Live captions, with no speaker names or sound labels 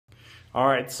All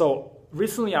right, so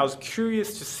recently I was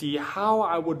curious to see how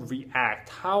I would react,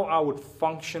 how I would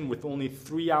function with only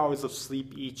 3 hours of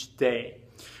sleep each day,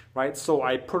 right? So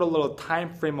I put a little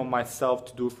time frame on myself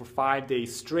to do it for 5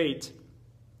 days straight.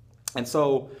 And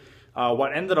so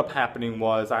what ended up happening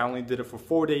was I only did it for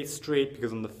 4 days straight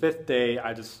because on the fifth day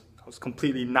I was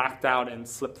completely knocked out and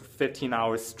slept for 15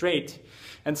 hours straight.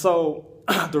 And so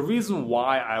the reason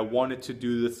why I wanted to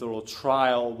do this little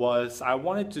trial was I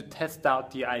wanted to test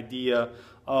out the idea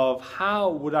of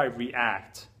how would I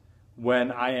react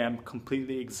when I am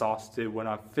completely exhausted, when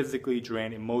I'm physically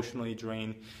drained, emotionally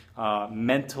drained,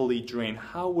 mentally drained.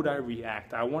 How would I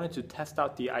react? I wanted to test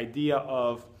out the idea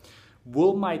of,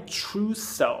 will my true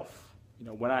self,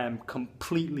 when I am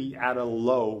completely at a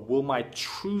low, will my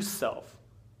true self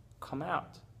come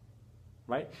out,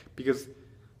 right? Because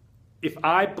if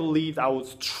I believed I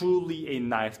was truly a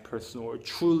nice person or a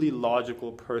truly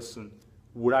logical person,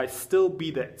 would I still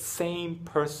be the same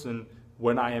person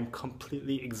when I am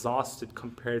completely exhausted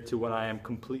compared to when I am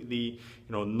completely,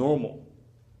 normal?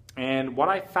 And what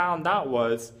I found out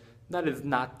was that is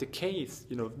not the case.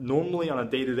 Normally on a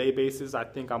day-to-day basis, I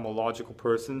think I'm a logical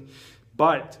person,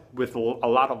 but with a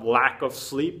lot of lack of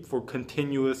sleep for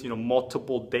continuous,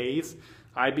 multiple days,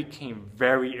 I became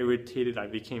very irritated, I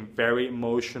became very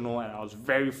emotional, and I was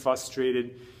very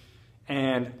frustrated.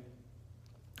 And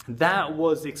that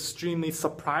was extremely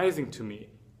surprising to me,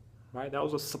 right? That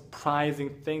was a surprising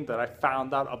thing that I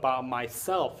found out about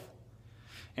myself.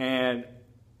 And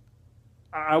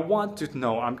I want to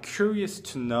know, I'm curious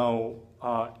to know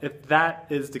if that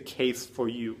is the case for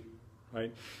you,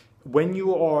 right? When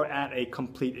you are at a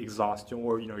complete exhaustion,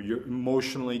 or you're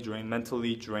emotionally drained,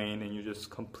 mentally drained, and you're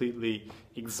just completely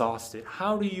exhausted,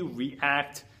 how do you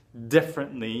react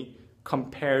differently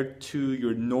compared to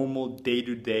your normal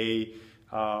day-to-day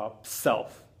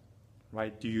self,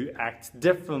 right? Do you act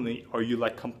differently? Are you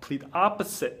like complete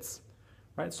opposites,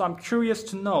 right? So I'm curious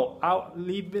to know. I'll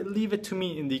leave it to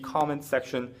me in the comment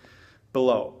section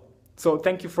below. So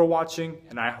thank you for watching,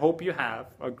 and I hope you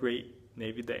have a great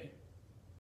Navy day.